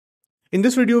In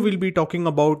this video, we'll be talking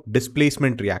about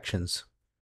displacement reactions.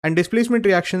 And displacement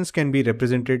reactions can be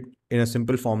represented in a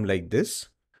simple form like this.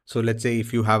 So let's say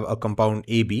if you have a compound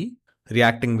AB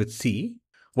reacting with C,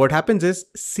 what happens is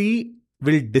C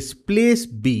will displace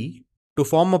B to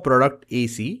form a product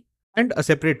AC and a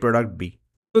separate product B.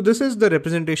 So this is the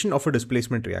representation of a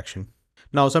displacement reaction.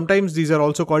 Now, sometimes these are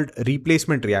also called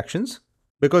replacement reactions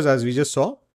because as we just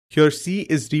saw, here C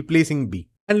is replacing B.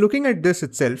 And looking at this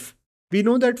itself, we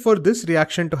know that for this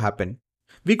reaction to happen,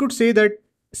 we could say that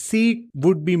C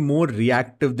would be more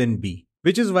reactive than B,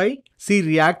 which is why C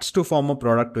reacts to form a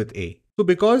product with A. So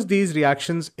because these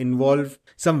reactions involve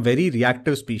some very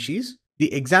reactive species,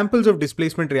 the examples of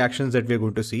displacement reactions that we're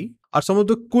going to see are some of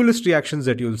the coolest reactions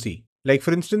that you'll see. Like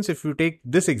for instance, if you take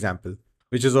this example,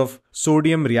 which is of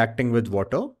sodium reacting with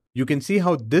water, you can see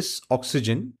how this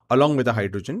oxygen along with a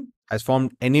hydrogen has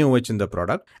formed NaOH in the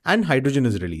product and hydrogen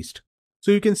is released. So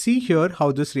you can see here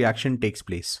how this reaction takes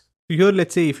place. So here,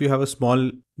 let's say if you have a small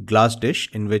glass dish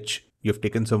in which you've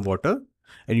taken some water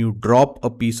and you drop a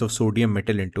piece of sodium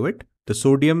metal into it, the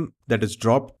sodium that is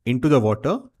dropped into the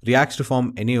water reacts to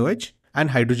form NaOH and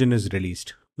hydrogen is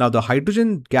released. Now the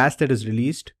hydrogen gas that is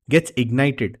released gets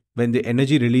ignited when the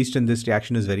energy released in this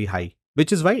reaction is very high,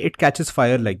 which is why it catches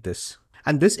fire like this.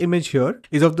 And this image here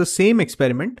is of the same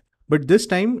experiment, but this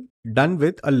time done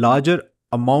with a larger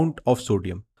amount of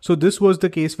sodium. So this was the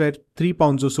case where 3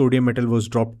 pounds of sodium metal was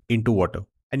dropped into water.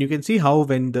 And you can see how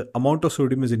when the amount of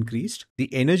sodium is increased,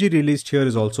 the energy released here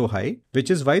is also high,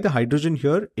 which is why the hydrogen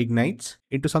here ignites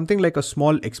into something like a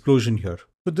small explosion here.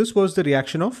 So this was the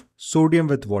reaction of sodium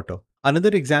with water. Another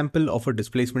example of a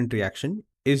displacement reaction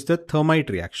is the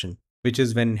thermite reaction, which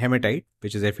is when hematite,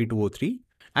 which is Fe2O3,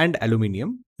 and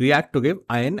aluminium react to give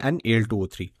iron and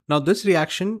Al2O3. Now this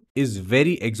reaction is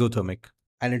very exothermic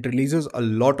and it releases a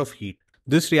lot of heat.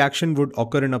 This reaction would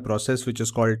occur in a process which is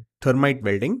called thermite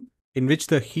welding, in which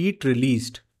the heat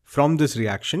released from this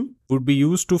reaction would be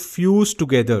used to fuse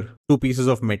together two pieces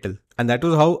of metal. And that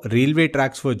was how railway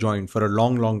tracks were joined for a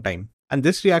long time. And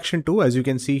this reaction too, as you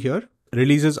can see here,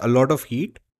 releases a lot of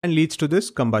heat and leads to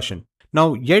this combustion.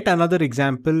 Now, yet another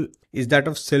example is that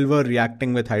of silver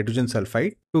reacting with hydrogen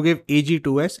sulfide to give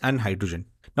Ag2S and hydrogen.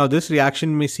 Now, this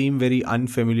reaction may seem very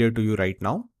unfamiliar to you right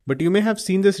now, but you may have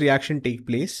seen this reaction take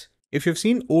place if you've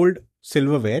seen old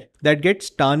silverware that gets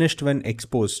tarnished when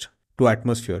exposed to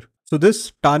atmosphere. So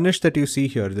this tarnish that you see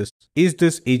here, this is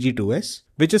this Ag2S,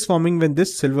 which is forming when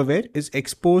this silverware is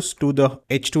exposed to the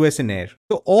H2S in air.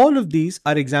 So all of these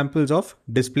are examples of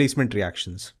displacement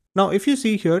reactions. Now, if you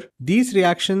see here, these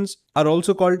reactions are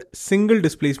also called single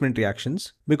displacement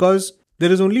reactions because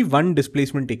there is only one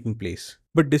displacement taking place.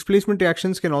 But displacement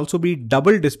reactions can also be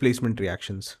double displacement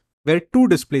reactions where two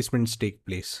displacements take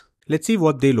place. Let's see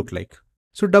what they look like.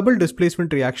 So double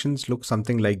displacement reactions look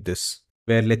something like this,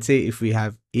 where let's say if we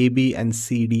have AB and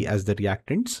CD as the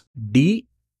reactants, D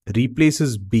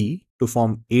replaces B to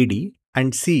form AD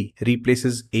and C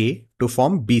replaces A to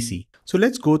form BC. So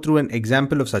let's go through an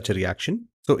example of such a reaction.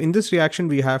 So in this reaction,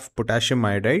 we have potassium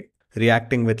iodide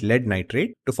reacting with lead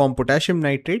nitrate to form potassium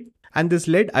nitrate, and this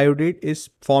lead iodide is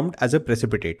formed as a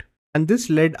precipitate. And this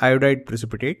lead iodide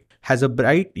precipitate has a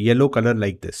bright yellow color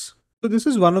like this. So this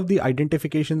is one of the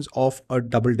identifications of a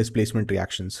double displacement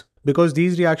reactions because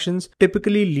these reactions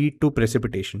typically lead to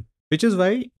precipitation, which is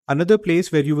why another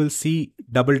place where you will see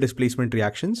double displacement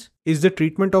reactions is the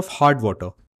treatment of hard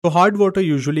water. So hard water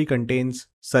usually contains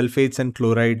sulfates and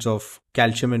chlorides of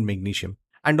calcium and magnesium.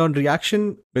 And on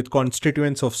reaction with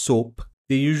constituents of soap,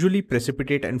 they usually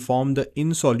precipitate and form the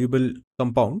insoluble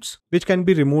compounds which can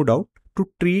be removed out to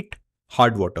treat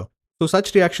hard water. So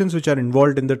such reactions which are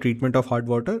involved in the treatment of hard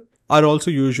water are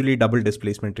also usually double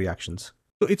displacement reactions.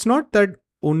 So it's not that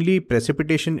only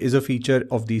precipitation is a feature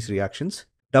of these reactions.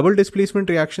 Double displacement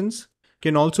reactions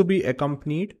can also be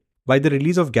accompanied by the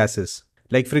release of gases.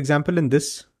 Like for example, in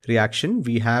this reaction,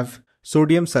 we have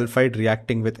sodium sulfide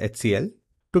reacting with HCl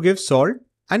to give salt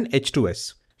and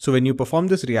H2S. So when you perform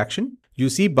this reaction, you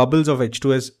see bubbles of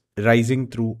H2S rising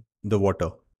through the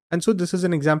water. And so this is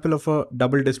an example of a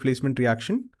double displacement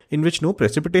reaction in which no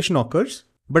precipitation occurs,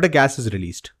 but a gas is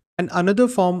released. And another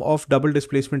form of double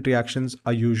displacement reactions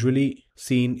are usually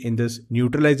seen in this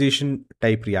neutralization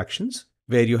type reactions,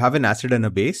 where you have an acid and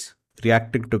a base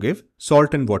reacting to give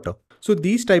salt and water. So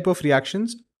these type of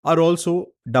reactions are also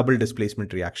double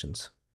displacement reactions.